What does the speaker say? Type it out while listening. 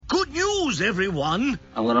Good news, everyone.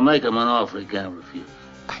 I'm gonna make him an offer he can't refuse.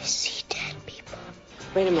 I see dead people.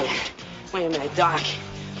 Wait a minute, Doc.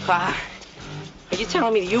 Are you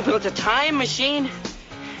telling me that you built a time machine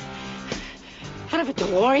out of a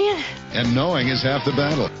DeLorean? And knowing is half the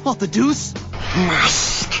battle. What, the deuce?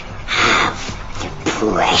 Must have the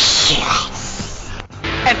precious.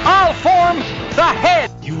 And I'll form the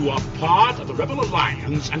head. You are part of the Rebel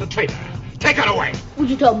Alliance and a traitor. Take it away. What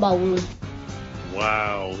you talking about, Willie?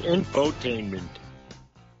 Wow, infotainment.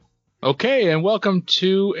 Okay, and welcome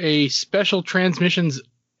to a special transmissions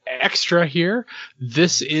extra here.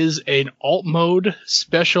 This is an alt mode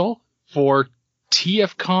special for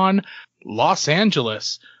TFCon Los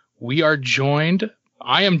Angeles.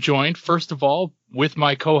 I am joined, first of all, with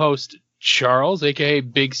my co-host Charles, aka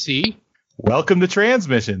Big C. Welcome to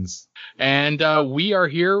Transmissions. And we are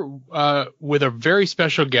here with a very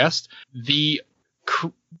special guest, the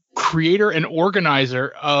creator and organizer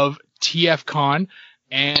of TFCon,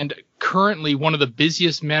 and currently one of the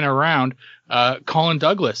busiest men around, Colin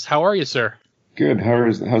Douglas. How are you, sir? Good.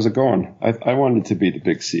 How's it going? I wanted to be the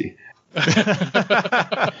Big C.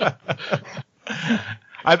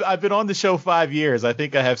 I've been on the show 5 years. I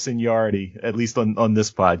think I have seniority, at least on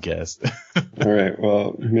this podcast. All right.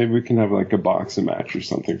 Well, maybe we can have like a boxing match or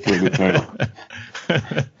something for the title.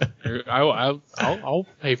 I'll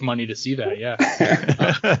pay money to see that. Yeah.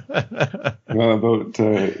 Well, about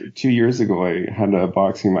 2 years ago, I had a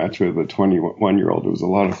boxing match with a 21-year-old. It was a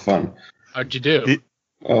lot of fun. How'd you do? It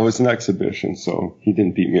was an exhibition, so he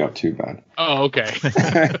didn't beat me up too bad. Oh, okay.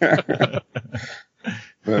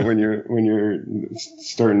 But when you're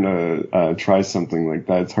starting to try something like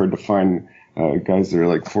that, it's hard to find guys that are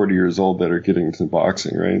like 40 years old that are getting into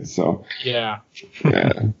boxing, right? So yeah.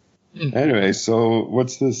 Anyway, so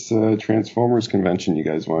what's this Transformers convention you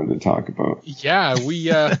guys wanted to talk about? Yeah, we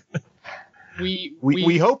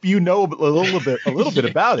hope you know a little bit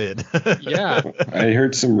about it. Yeah, I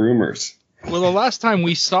heard some rumors. Well, the last time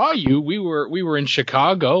we saw you, we were in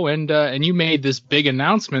Chicago, and you made this big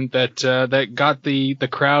announcement that got the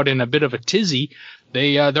crowd in a bit of a tizzy.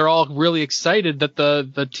 They're all really excited that the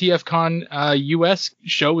TFCon US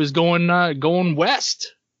show is going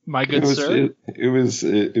west. My good sir.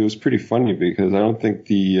 It was pretty funny because I don't think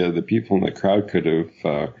the people in the crowd could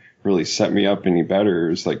have really set me up any better.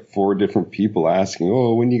 It was like 4 different people asking,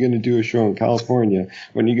 "Oh, when are you going to do a show in California?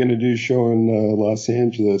 When are you going to do a show in Los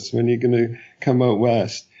Angeles? When are you going to come out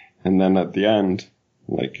west?" And then at the end,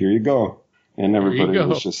 like, "Here you go," and everybody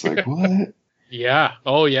was just like, "What?" Yeah.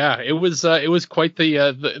 Oh, yeah. It was quite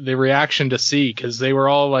the reaction to see, because they were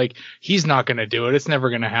all like, "He's not going to do it. It's never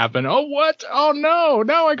going to happen." Oh, what? Oh,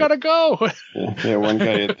 no, I got to go. Yeah. One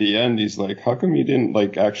guy at the end, he's like, "How come you didn't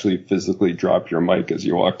like actually physically drop your mic as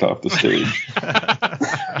you walked off the stage?"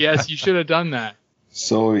 Yes, you should have done that.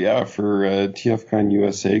 So yeah, for TFCon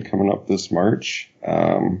USA coming up this March,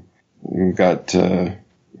 we've got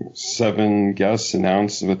 7 guests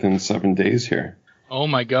announced within 7 days here. Oh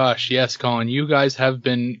my gosh, yes, Colin, you guys have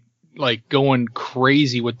been like going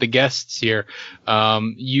crazy with the guests here.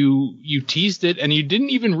 You teased it, and you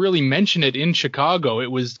didn't even really mention it in Chicago. It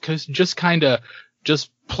was just kind of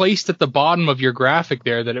placed at the bottom of your graphic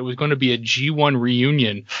there that it was going to be a G1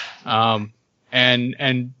 reunion.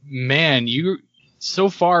 And man, so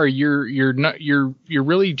far you're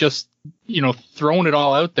really just, throwing it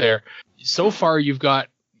all out there. So far you've got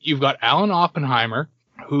Alan Oppenheimer,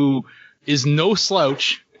 who is no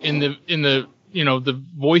slouch in the the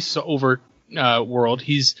voiceover world.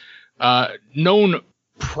 He's known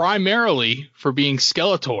primarily for being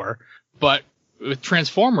Skeletor, but with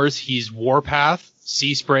Transformers, he's Warpath,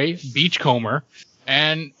 Sea Spray, Beachcomber,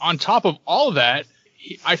 and on top of all of that,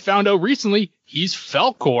 I found out recently he's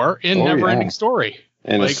Falkor in Neverending Story.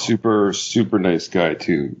 And a super, super nice guy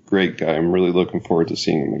too. Great guy. I'm really looking forward to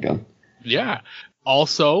seeing him again. Yeah.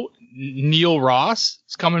 Also, Neil Ross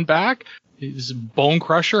is coming back. He's Bone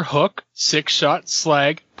Crusher, Hook, Six Shot,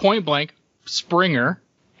 Slag, Point Blank, Springer,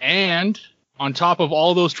 and on top of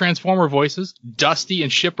all those Transformer voices, Dusty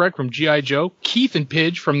and Shipwreck from G.I. Joe, Keith and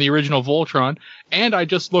Pidge from the original Voltron, and I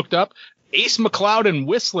just looked up Ace McCloud and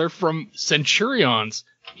Whistler from Centurions.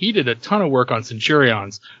 He did a ton of work on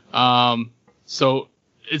Centurions. So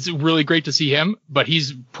it's really great to see him, but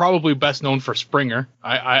he's probably best known for Springer.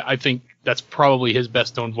 I think that's probably his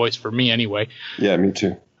best known voice for me anyway. Yeah, me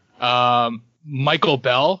too. Michael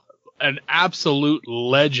Bell, an absolute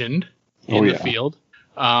legend in the field.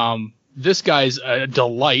 This guy's a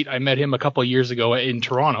delight. I met him a couple of years ago in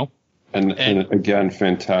Toronto. And again,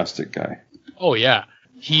 fantastic guy. Oh, yeah.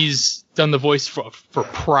 He's done the voice for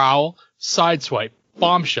Prowl, Sideswipe,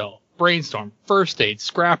 Bombshell, Brainstorm, First Aid,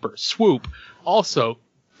 Scrapper, Swoop. Also,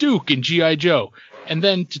 Duke in G.I. Joe. And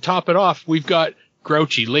then to top it off, we've got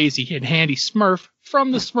Grouchy, Lazy, and Handy Smurf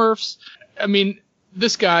from the Smurfs. I mean,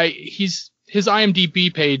 this guy, his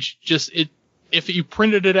IMDb page, if you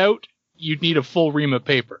printed it out, you'd need a full ream of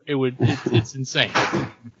paper. It's insane.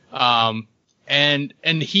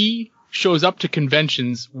 And he shows up to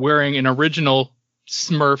conventions wearing an original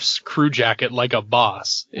Smurfs crew jacket like a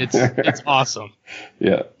boss. It's awesome.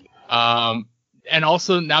 Yeah. And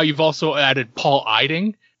also now you've also added Paul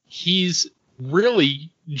Eiding. He's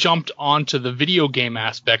really jumped onto the video game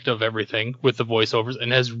aspect of everything with the voiceovers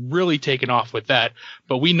and has really taken off with that.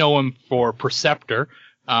 But we know him for Perceptor,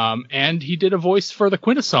 and he did a voice for the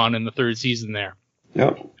Quintesson in the 3rd season there.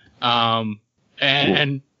 Yep.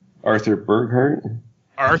 And Arthur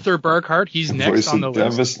Burkhart, he's next on the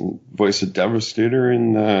list. Voice of Devastator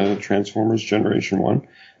in Transformers Generation 1,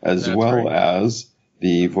 as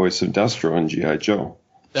the voice of Destro in G.I. Joe.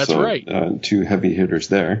 That's right. 2 heavy hitters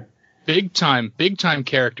there. Big time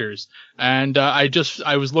characters. And I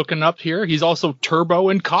was looking up here. He's also Turbo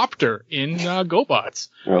and Copter in GoBots.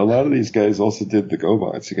 Well, a lot of these guys also did the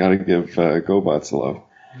GoBots. You got to give GoBots a love.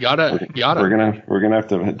 Gotta. We're gonna have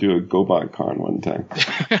to do a GoBot Con one time.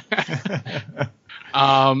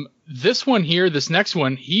 This one here, this next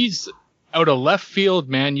one, he's out of left field,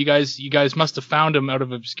 man. You guys must have found him out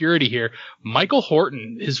of obscurity here. Michael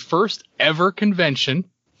Horton, his first ever convention,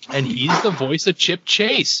 and he's the voice of Chip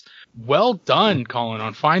Chase. Well done, Colin,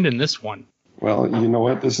 on finding this one. Well, you know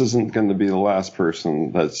what? This isn't going to be the last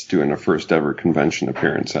person that's doing a first ever convention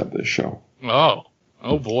appearance at this show. Oh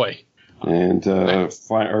boy. And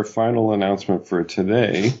our final announcement for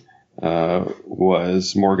today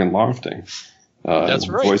was Morgan Lofting. That's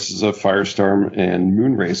right. Voices of Firestorm and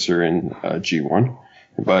Moonracer in G1,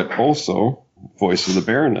 but also voice of the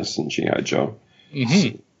Baroness in G.I. Joe.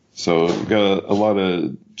 Mm-hmm. So we've got a lot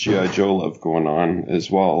of G.I. Joe love going on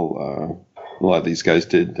as well. A lot of these guys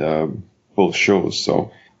did both shows,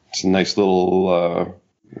 so it's a nice little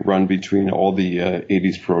run between all the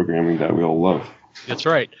 80s programming that we all love. That's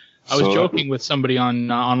right. I was joking with somebody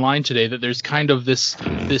online today that there's kind of this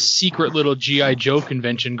secret little G.I. Joe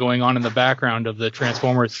convention going on in the background of the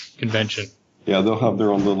Transformers convention. Yeah, they'll have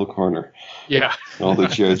their own little corner. Yeah. All the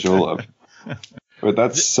G.I. Joe love. But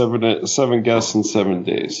that's seven guests in 7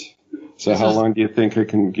 days. So how long do you think I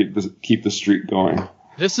can keep the streak going?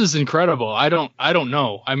 This is incredible. I don't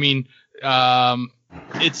know. I mean,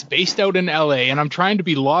 it's based out in LA, and I'm trying to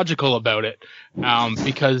be logical about it,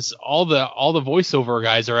 because all the voiceover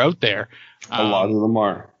guys are out there. A lot of them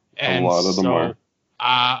are.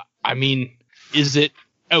 I mean, is it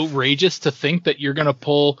outrageous to think that you're going to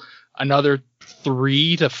pull another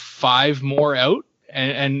 3 to 5 more out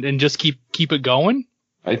and just keep it going?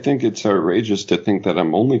 I think it's outrageous to think that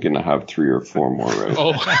I'm only going to have 3 or 4 more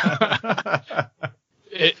out.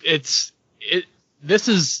 This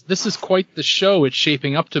is quite the show it's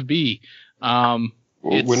shaping up to be.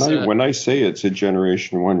 When I say it's a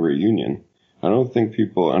Generation 1 reunion, I don't think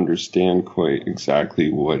people understand quite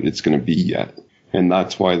exactly what it's going to be yet. And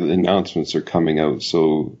that's why the announcements are coming out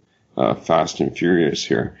so fast and furious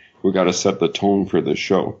here. We got to set the tone for the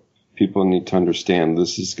show. People need to understand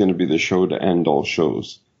this is going to be the show to end all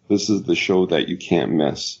shows. This is the show that you can't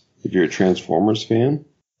miss. If you're a Transformers fan,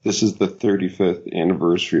 this is the 35th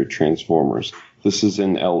anniversary of Transformers. This is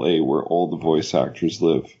in LA where all the voice actors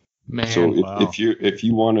live. Man, so if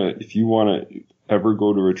you wanna ever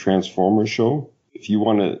go to a Transformers show, if you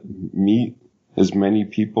wanna meet as many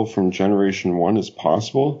people from Generation 1 as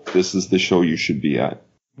possible, this is the show you should be at.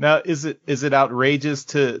 Now, is it outrageous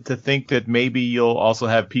to think that maybe you'll also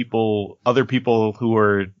have other people who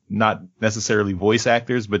are not necessarily voice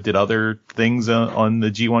actors but did other things on the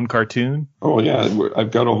G1 cartoon? Oh yeah,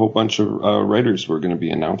 I've got a whole bunch of writers we're going to be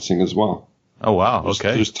announcing as well. Oh wow,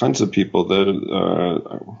 okay. There's tons of people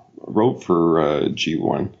that wrote for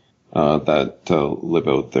G1 that live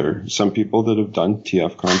out there. Some people that have done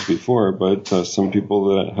TF Cons before, but some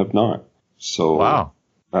people that have not. So wow.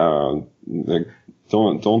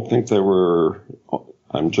 Don't think that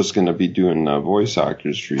I'm just going to be doing voice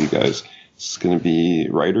actors for you guys. It's going to be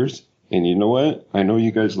writers. And you know what? I know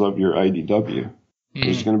you guys love your IDW.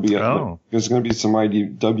 There's going to be some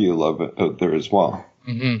IDW love out there as well.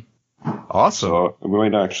 Mm-hmm. Awesome. So we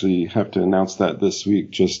might actually have to announce that this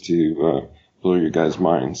week just to blow your guys'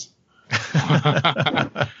 minds.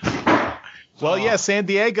 Well, yeah, San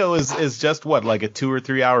Diego is just like a 2 or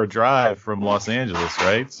 3 hour drive from Los Angeles,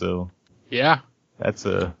 right? So yeah. It's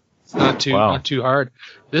not too hard.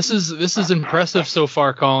 This is impressive so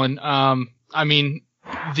far, Colin. I mean,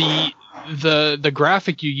 the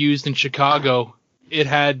graphic you used in Chicago, it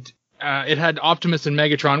had it had Optimus and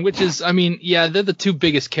Megatron, which is, I mean, yeah, they're the two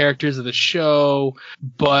biggest characters of the show,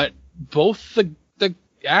 but both the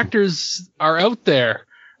actors are out there.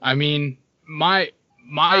 I mean, my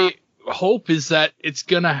hope is that it's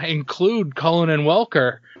gonna include Cullen and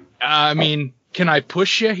Welker. I mean, can I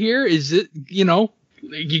push you here? Is it, you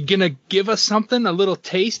gonna give us something, a little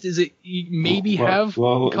taste? Is it maybe have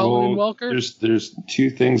Cullen and Welker? There's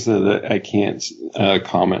two things that I can't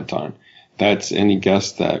comment on. That's any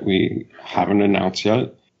guests that we haven't announced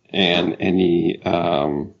yet, and any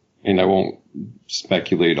and I won't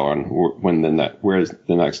speculate on where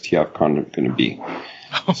the next TFCon going to be.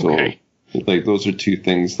 Okay. So, like, those are two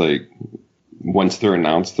things, like, once they're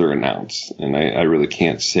announced, and I really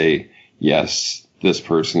can't say, yes, this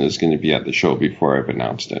person is going to be at the show before I've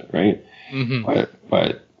announced it, right? Mm-hmm.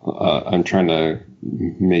 But I'm trying to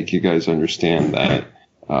make you guys understand that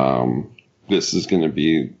this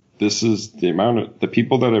is the amount of the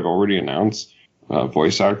people that I've already announced,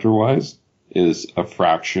 voice actor wise, is a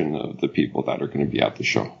fraction of the people that are going to be at the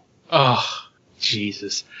show. Oh,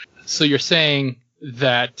 Jesus. So you're saying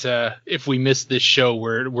that if we miss this show,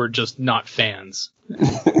 we're just not fans.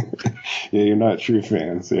 Yeah, you're not true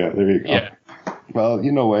fans. Yeah, there you go. Yeah. Well,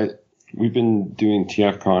 you know what? We've been doing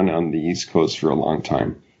TFCon on the East Coast for a long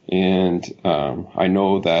time. And I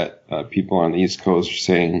know that people on the East Coast are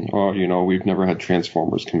saying, oh, we've never had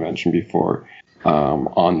Transformers convention before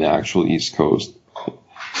on the actual East Coast.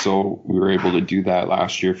 So we were able to do that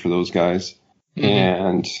last year for those guys. Mm-hmm.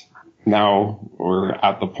 And now we're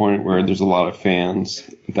at the point where there's a lot of fans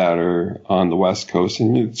that are on the West Coast.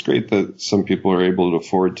 And it's great that some people are able to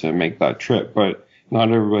afford to make that trip, but not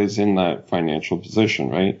everybody's in that financial position,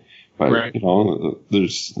 right? But, right.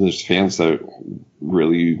 There's fans that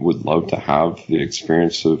really would love to have the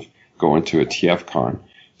experience of going to a TFCon.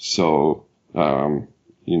 So,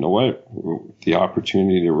 you know what? The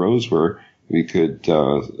opportunity arose where we could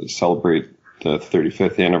celebrate the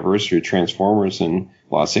 35th anniversary of Transformers in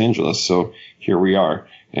Los Angeles. So here we are.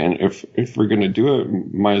 And if we're going to do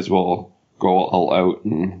it, might as well go all out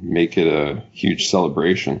and make it a huge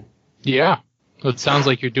celebration. Yeah. It sounds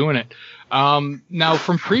like you're doing it. Now,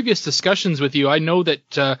 from previous discussions with you, I know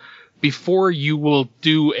that before you will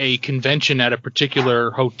do a convention at a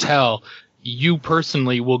particular hotel, you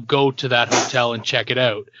personally will go to that hotel and check it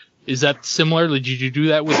out. Is that similar? Did you do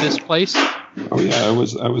that with this place? Oh yeah, I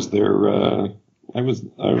was there.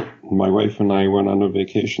 My wife and I went on a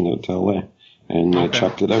vacation to LA and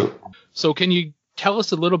checked it out. So can you tell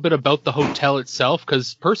us a little bit about the hotel itself?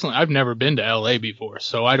 Because personally, I've never been to LA before,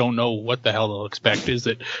 so I don't know what the hell they'll expect.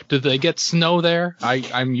 Do they get snow there?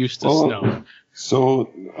 I'm used to snow.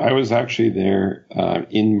 So I was actually there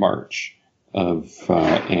in March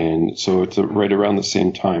and so it's right around the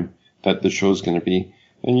same time that the show's going to be.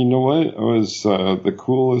 And you know what? It was the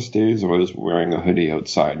coolest days. I was wearing a hoodie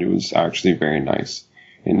outside. It was actually very nice,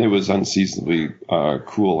 and it was unseasonably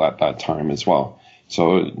cool at that time as well.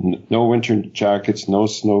 So no winter jackets, no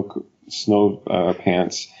snow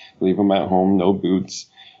pants. Leave them at home. No boots.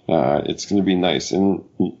 It's going to be nice. And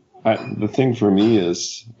the thing for me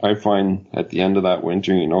is, I find at the end of that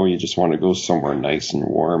winter, you just want to go somewhere nice and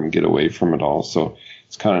warm, get away from it all. So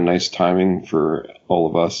it's kind of nice timing for all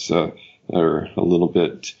of us that are a little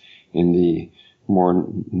bit in the more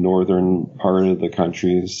northern part of the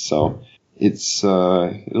country. So it's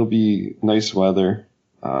it'll be nice weather.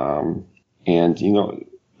 And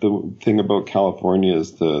the thing about California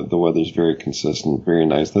is the weather's very consistent, very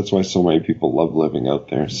nice. That's why so many people love living out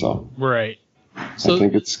there. So right. So I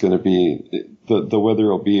think it's going to be the weather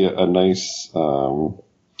will be a nice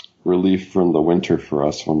relief from the winter for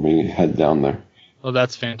us when we head down there. Well,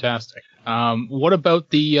 that's fantastic. What about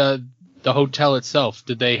the hotel itself?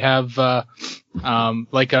 Did they have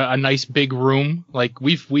like a nice big room? Like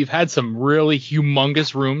we've had some really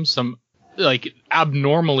humongous rooms, some like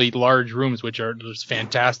abnormally large rooms, which are just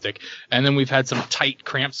fantastic. And then we've had some tight,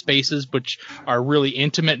 cramped spaces, which are really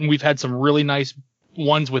intimate. And we've had some really nice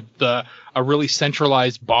ones with a really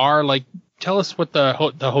centralized bar. Like, tell us what the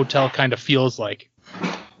hotel kind of feels like.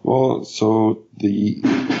 Well, so the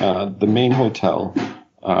main hotel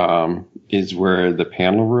is where the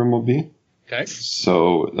panel room will be. Okay.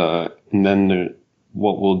 So and then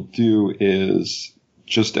what we'll do is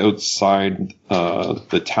just outside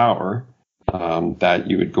the tower. That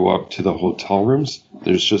you would go up to the hotel rooms.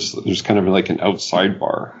 There's kind of like an outside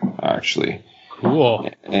bar, actually. Cool.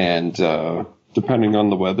 And depending on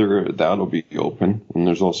the weather, that'll be open. And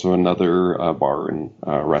there's also another bar and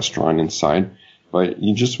restaurant inside. But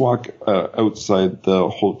you just walk outside the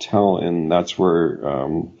hotel, and that's where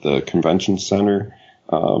the convention center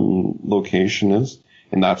location is.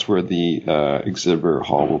 and that's where the exhibitor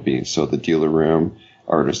hall will be. So the dealer room,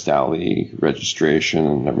 artist alley, registration,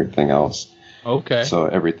 and everything else. Okay. So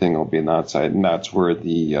everything will be on that side, and that's where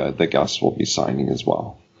the guests will be signing as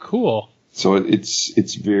well. Cool. So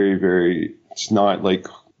it's very, very. It's not like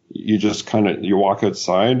you just you walk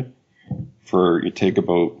outside you take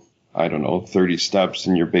about, I don't know, 30 steps,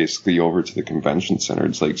 and you're basically over to the convention center.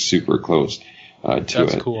 It's like super close to it.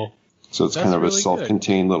 That's cool. So it's That's kind of really a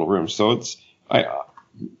self-contained little room. So I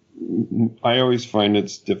always find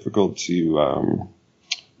it's difficult to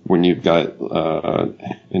when you've got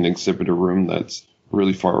an exhibitor room that's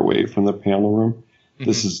really far away from the panel room.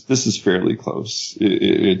 This is fairly close.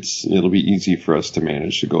 It'll be easy for us to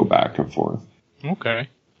manage to go back and forth. Okay.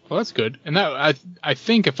 Well, that's good. And that I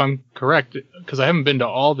think, if I'm correct, because I haven't been to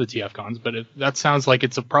all the TFCons, but that sounds like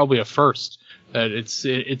it's probably a first. That it's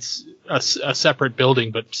a separate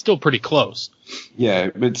building, but still pretty close. Yeah,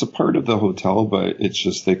 it's a part of the hotel, but it's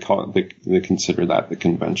just they consider that the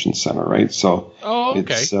convention center, right? So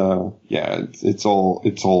okay. It's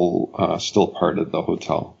all still part of the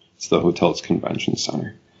hotel. It's the hotel's convention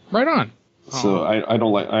center. Right on. So I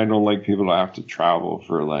don't like people to have to travel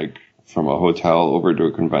from a hotel over to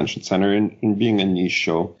a convention center, and being a niche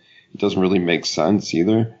show, it doesn't really make sense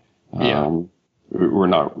either. Yeah. We're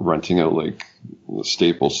not renting out like the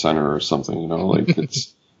Staples Center or something, like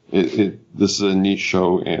this is a niche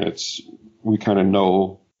show, and we kind of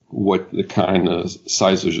know what the kind of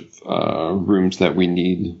size of rooms that we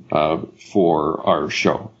need for our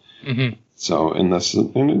show. Mm-hmm. So,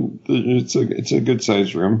 it's a good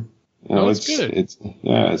sized room. It's good.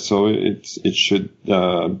 So it should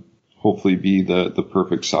hopefully be the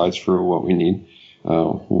perfect size for what we need.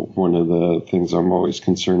 One of the things I'm always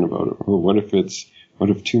concerned about, what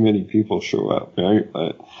if too many people show up, right?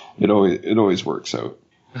 But it always works out.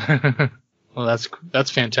 Well,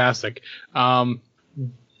 that's fantastic.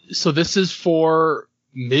 So this is for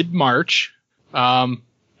mid-March,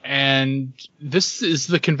 and this is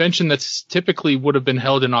the convention that's typically would have been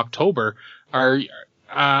held in October.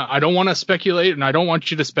 I don't want to speculate, and I don't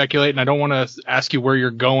want you to speculate, and I don't want to ask you where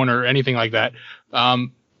you're going or anything like that.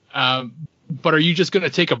 But are you just going to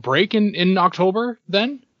take a break in October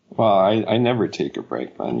then? Well, I never take a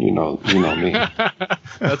break, man. You know me.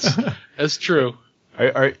 That's true.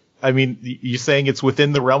 I mean, you're saying it's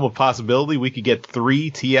within the realm of possibility we could get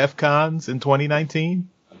 3 TF cons in 2019?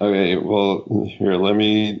 Okay, well, here, let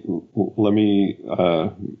me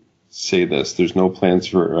say this. There's no plans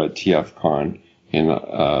for a TF con in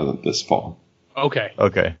this fall. Okay.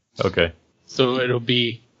 So it'll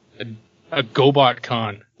be a GoBot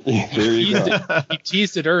con. Yeah, there you go. You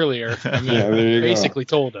teased it earlier. I mean, there you basically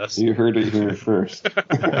told us. You heard it here first.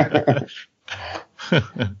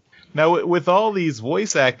 Now, with all these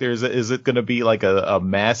voice actors, is it going to be like a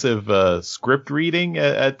massive script reading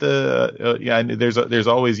at the? There's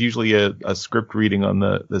always usually a script reading on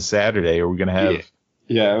the Saturday. Are we going to have?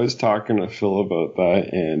 Yeah, I was talking to Phil about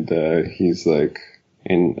that, and he's like,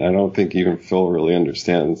 and I don't think even Phil really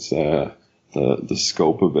understands the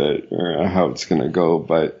scope of it or how it's going to go,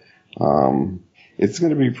 but it's going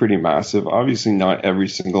to be pretty massive. Obviously, not every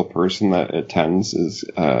single person that attends is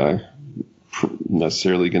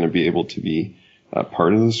necessarily going to be able to be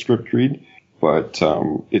part of the script read, but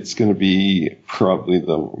it's going to be probably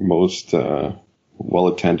the most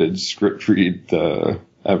well-attended script read we've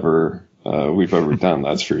ever done.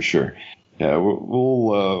 That's for sure. Yeah,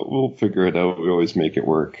 we'll figure it out. We always make it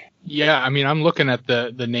work. Yeah, I mean, I'm looking at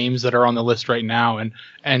the names that are on the list right now,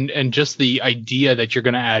 and just the idea that you're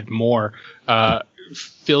going to add more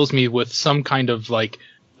fills me with some kind of like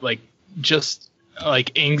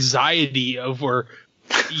anxiety over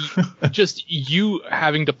just you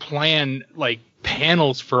having to plan like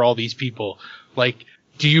panels for all these people. Like,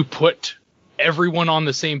 do you put everyone on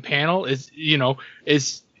the same panel? Is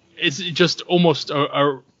it just almost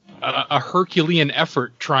a Herculean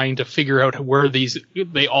effort trying to figure out where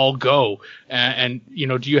they all go, and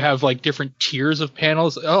do you have like different tiers of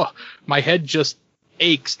panels? Oh, my head just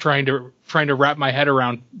aches trying to wrap my head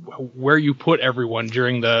around where you put everyone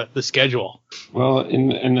during the schedule. Well,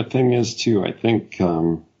 and the thing is too, I think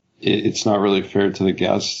it's not really fair to the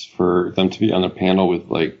guests for them to be on a panel with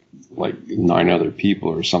like 9 other people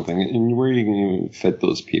or something, and where are you going to fit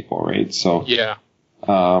those people, right? So yeah.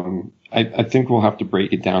 I think we'll have to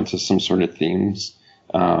break it down to some sort of themes.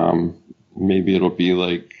 Maybe it'll be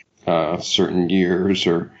like certain years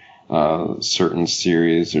or certain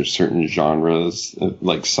series or certain genres,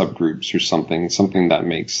 like subgroups or something that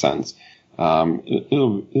makes sense.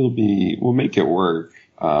 We'll make it work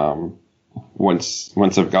once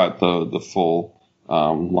I've got the full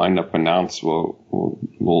lineup announced,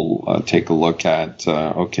 we'll take a look at,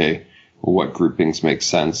 what groupings make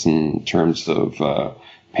sense in terms of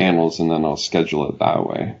panels, and then I'll schedule it that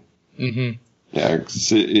way. Mm-hmm. Yeah,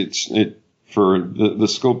 'cause it for the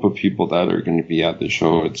scope of people that are going to be at the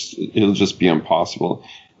show, it'll just be impossible.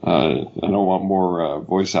 I don't want more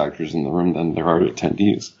voice actors in the room than there are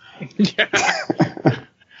attendees. Yeah.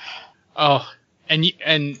 Oh,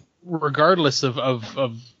 and regardless of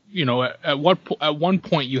at one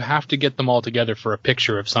point you have to get them all together for a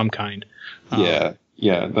picture of some kind. Yeah,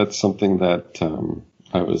 that's something that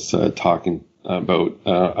I was talking about,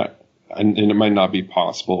 and it might not be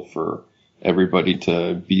possible for everybody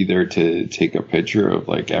to be there to take a picture of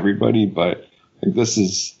like everybody, but this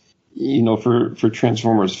is, for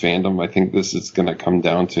Transformers fandom, I think this is going to come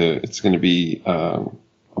down to, it's going to be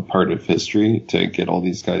a part of history to get all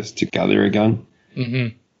these guys together again.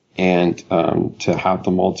 Mm-hmm. And to have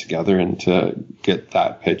them all together and to get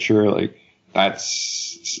that picture, like,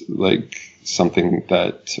 that's like something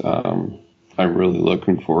that I'm really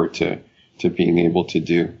looking forward to being able to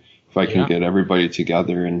do. If I can get everybody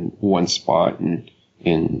together in one spot and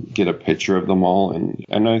get a picture of them all.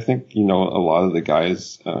 And I think, a lot of the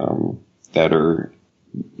guys that are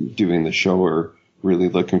doing the show are really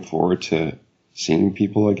looking forward to seeing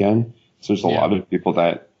people again. So there's a lot of people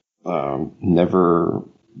that never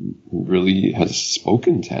really has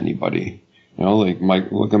spoken to anybody. Like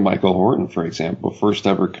look at Michael Horton, for example, first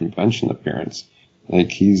ever convention appearance.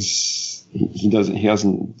 Like he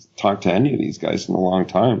hasn't talked to any of these guys in a long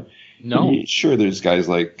time. No. Sure, there's guys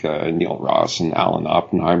like Neil Ross and Alan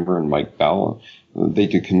Oppenheimer and Mike Bell. They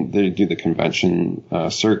do the convention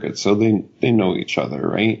circuit, so they know each other,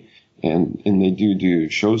 right? And they do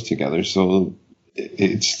shows together, so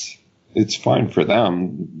it's fine for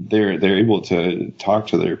them. They're able to talk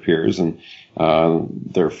to their peers and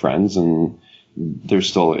their friends, and they're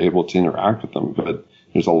still able to interact with them. But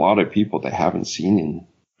there's a lot of people they haven't seen in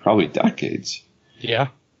probably decades. Yeah.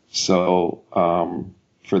 So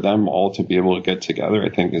for them all to be able to get together, I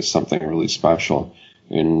think is something really special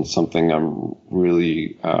and something I'm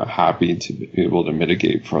really happy to be able to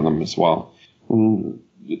mitigate for them as well. And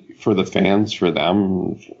for the fans, for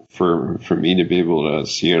them, for me to be able to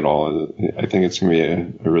see it all, I think it's going to be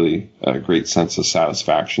a really great sense of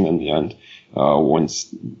satisfaction in the end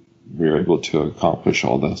once we're able to accomplish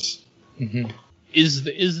all this. Mm-hmm.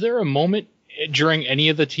 Is there a moment during any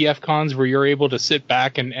of the TF cons where you're able to sit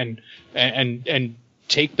back and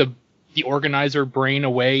take the organizer brain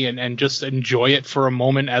away and just enjoy it for a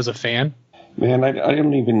moment as a fan? Man, I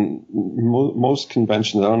don't even, most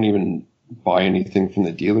conventions, I don't even buy anything from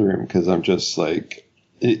the dealer room because I'm just like,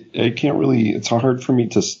 I can't really, it's hard for me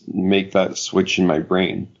to make that switch in my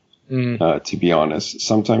brain, to be honest.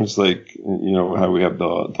 Sometimes, like, how we have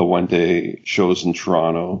the one-day shows in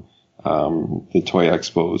Toronto, the Toy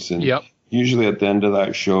Expos, and usually at the end of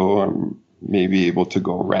that show, I'm maybe able to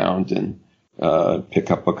go around and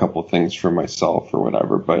pick up a couple things for myself or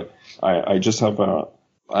whatever. But I just have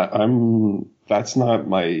that's not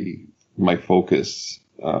my focus.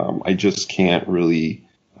 I just can't really,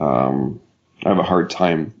 I have a hard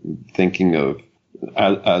time thinking of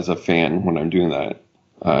as a fan when I'm doing that,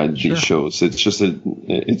 these shows. It's just,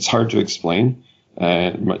 it's hard to explain.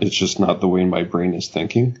 It's just not the way my brain is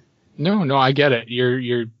thinking. No, I get it.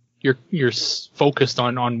 You're focused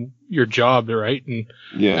on your job, right? And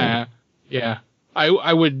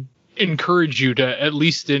I would encourage you to, at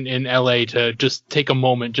least in LA, to just take a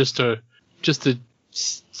moment just to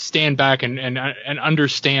stand back and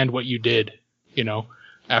understand what you did,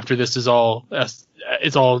 after this is all,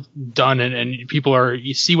 it's all done and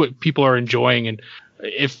you see what people are enjoying. And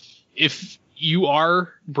if you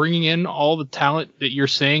are bringing in all the talent that you're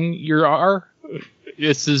saying you are,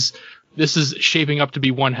 this is shaping up to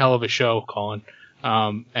be one hell of a show, Colin.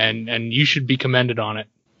 And you should be commended on it.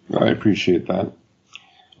 I appreciate that.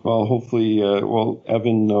 Well, hopefully,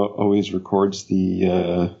 Evan always records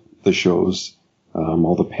the shows,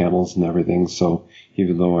 all the panels and everything. So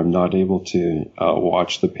even though I'm not able to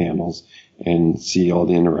watch the panels and see all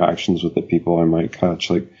the interactions with the people, I might catch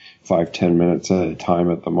like 5-10 minutes at a time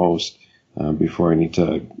at the most before I need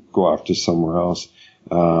to go off to somewhere else.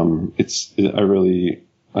 I really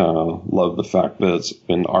love the fact that it's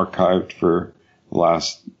been archived for the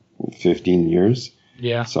last 15 years.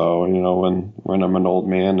 Yeah. So, when I'm an old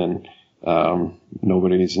man and none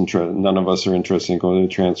of us are interested in going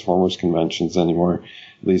to Transformers conventions anymore,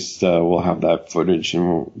 at least we'll have that footage and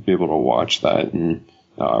we'll be able to watch that and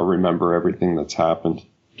remember everything that's happened.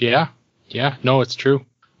 Yeah. No, it's true.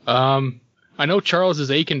 I know Charles is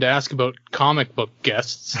aching to ask about comic book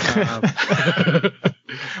guests.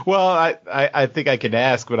 Well, I think I can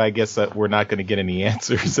ask, but I guess that we're not going to get any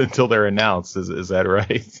answers until they're announced. Is that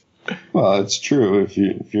right? Well, it's true. If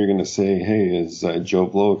you're going to say, hey, is Joe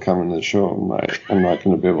Blow coming to the show? I'm not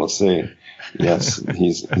going to be able to say, yes,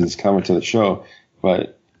 he's coming to the show.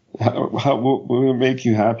 But how will it make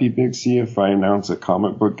you happy, Big C, if I announce a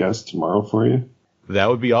comic book guest tomorrow for you? That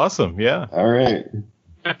would be awesome. Yeah. All right.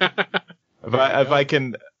 If I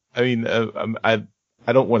can, I mean,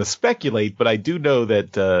 I don't want to speculate, but I do know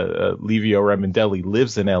that Livio Remendelli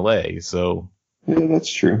lives in L.A. So yeah,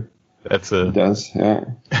 that's true. He does, yeah.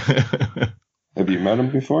 Have you met him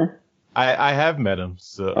before? I have met him.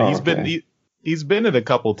 So he's been at a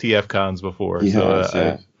couple TF cons before. He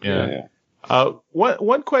has, yeah.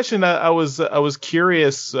 One question I was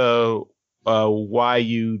curious why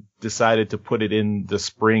you decided to put it in the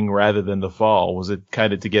spring rather than the fall. Was it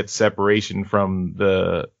kind of to get separation from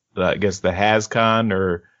the I guess the HasCon,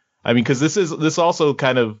 or I mean, because this also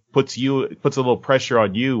kind of puts a little pressure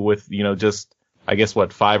on you with, you know, just I guess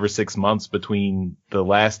 5 or 6 months between the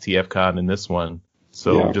last TFCon and this one.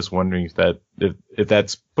 So I'm just wondering if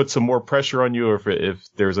that's put some more pressure on you, or if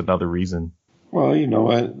there's another reason. Well, you know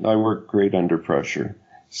what? I work great under pressure,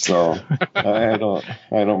 so I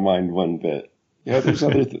don't mind one bit. Yeah,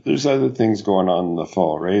 there's other things going on in the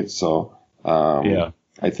fall, right? So I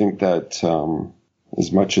think that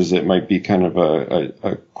as much as it might be kind of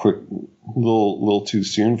a quick little too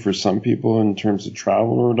soon for some people in terms of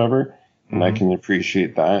travel or whatever, and I can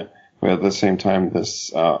appreciate that. But at the same time,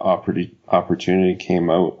 this opportunity came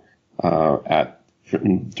out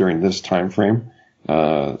during this time frame,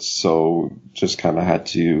 so just kind of had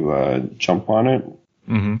to jump on it.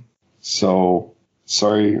 Mm-hmm. So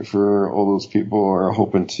sorry for all those people who are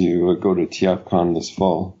hoping to go to TFCon this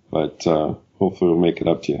fall, but hopefully we'll make it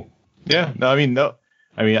up to you. Yeah,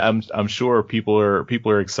 I'm sure people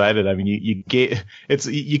are excited. I mean, you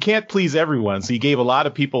can't please everyone, so you gave a lot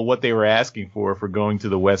of people what they were asking for going to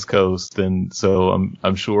the West Coast, and so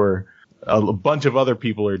I'm sure a bunch of other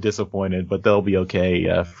people are disappointed, but they'll be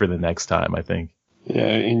okay for the next time, I think. Yeah,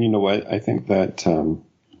 and you know what? I think that a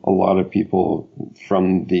lot of people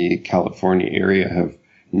from the California area have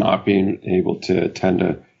not been able to attend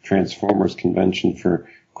a Transformers convention for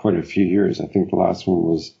quite a few years. I think the last one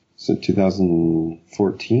was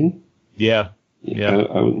 2014? Yeah.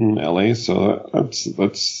 Out in LA, so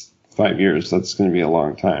that's 5 years. That's going to be a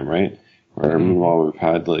long time, right? Where meanwhile we've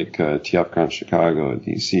had like TFCon Chicago,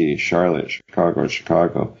 DC, Charlotte, Chicago,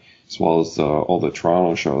 as well as all the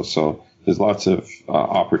Toronto shows. So there's lots of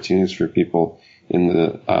opportunities for people in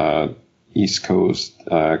the East Coast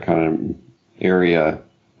kind of area,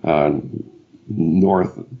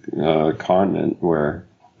 north continent, where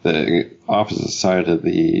the opposite side of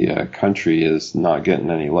the country is not getting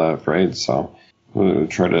any love, right? So we'll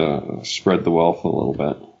try to spread the wealth a little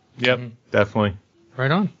bit. Yep, definitely. Right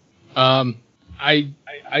on. I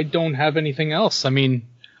don't have anything else. I mean,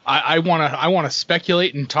 I want to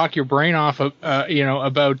speculate and talk your brain off,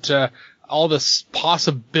 about all the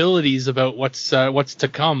possibilities about what's to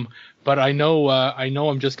come. But I know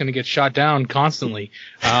I'm just going to get shot down constantly.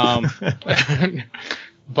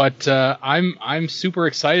 But I'm super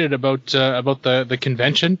excited about the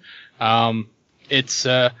convention. It's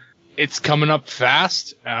coming up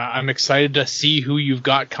fast. I'm excited to see who you've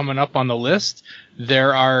got coming up on the list.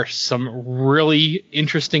 There are some really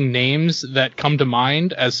interesting names that come to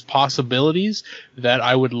mind as possibilities that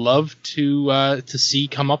I would love to see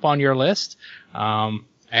come up on your list. I'm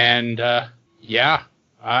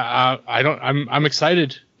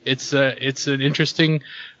excited. It's an interesting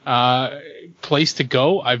place to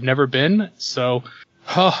go. I've never been, so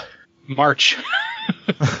March.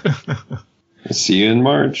 See you in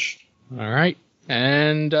March. All right,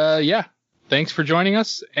 and thanks for joining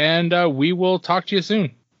us, and we will talk to you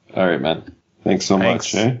soon. All right, man. Thanks so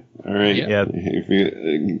much. Eh? All right. Yeah.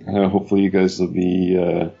 Hopefully, you guys will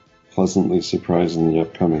be pleasantly surprised in the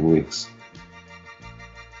upcoming weeks.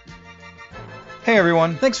 Hey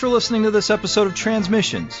everyone, thanks for listening to this episode of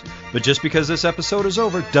Transmissions. But just because this episode is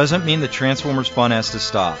over doesn't mean the Transformers fun has to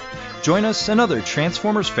stop. Join us and other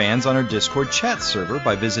Transformers fans on our Discord chat server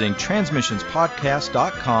by visiting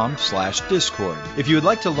transmissionspodcast.com/Discord. If you would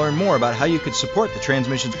like to learn more about how you could support the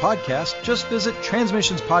Transmissions Podcast, just visit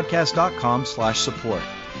transmissionspodcast.com/support.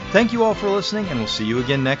 Thank you all for listening, and we'll see you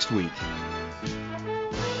again next week.